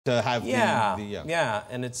to have yeah,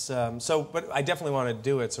 and it's but I definitely want to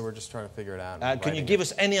do it, so we're just trying to figure it out. Can you give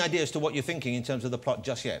us any idea as to what you're thinking in terms of the plot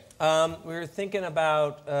just yet? We were thinking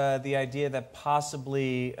about the idea that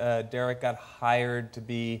possibly Derek got hired to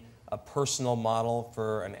be a personal model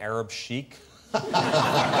for an Arab sheik.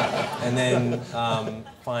 And then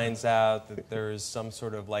finds out that there's some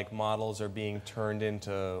sort of, like, models are being turned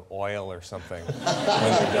into oil or something when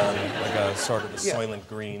they're done, like a sort of a Soylent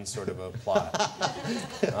Green sort of a plot.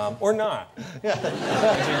 Or not. Yeah.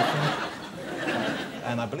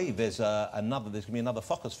 And I believe there's going to be another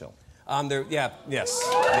Fockers film. Yes.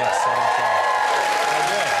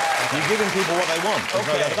 You're giving people what they want. There's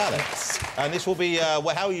no doubt about it. Yes. And this will be, how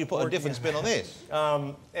will you put a different spin on this?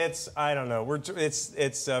 I don't know.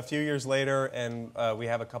 It's a few years later, and we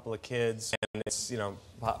have a couple of kids, and it's, you know,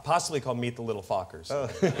 possibly called Meet the Little Fockers.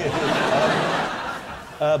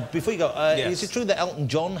 Before you go, is it true that Elton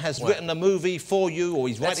John has written a movie for you, or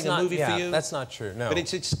he's writing a movie for you? That's not true, no. But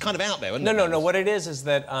it's kind of out there, isn't it? No. What it is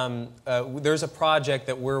that there's a project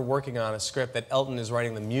that we're working on, a script that Elton is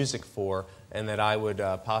writing the music for, and that I would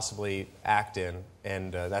possibly act in,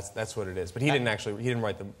 and that's what it is. But he didn't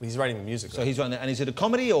write he's writing the music. So he's writing it, and is it a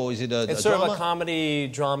comedy or is it a It's drama? sort of a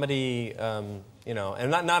comedy, dramedy, you know,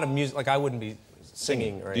 and not a music, like I wouldn't be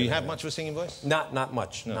singing or anything. Do you have much of a singing voice? Not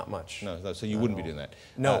much, not much. No, so you wouldn't be doing that?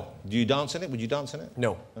 No. Do you dance in it? Would you dance in it?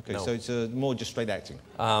 No. Okay, no. so it's more just straight acting?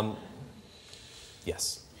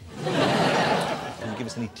 Yes. Can you give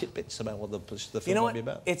us any tidbits about what the film might be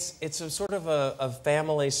about? It's a sort of a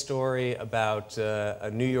family story about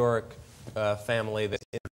a New York family that's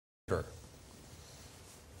in her.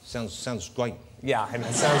 Sounds great. Yeah, and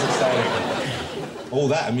it sounds exciting. All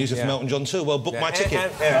that and music from Elton John too. Well, book my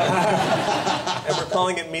ticket. And we're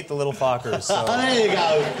calling it Meet the Little Fockers. So. There you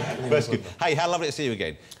go. That's good. Hey, how lovely to see you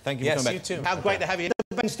again. Thank you for coming back. Yes, you too. How great to have you.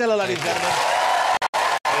 Ben Stiller, ladies and gentlemen.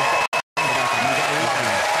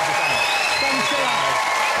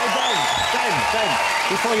 Ben,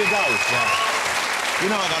 before you go, you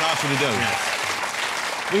know what I'm going to ask you to do?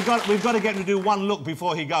 Yes. We've got to get him to do one look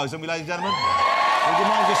before he goes, haven't we, ladies and gentlemen? Would you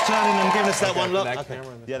mind just turning and giving us that one look? That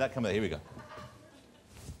camera. Yeah, that camera. Here we go.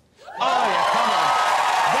 Oh, yeah, come on.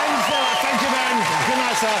 Ben Stiller, thank you, Ben. Good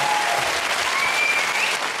night, sir.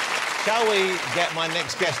 Shall we get my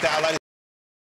next guest out, ladies?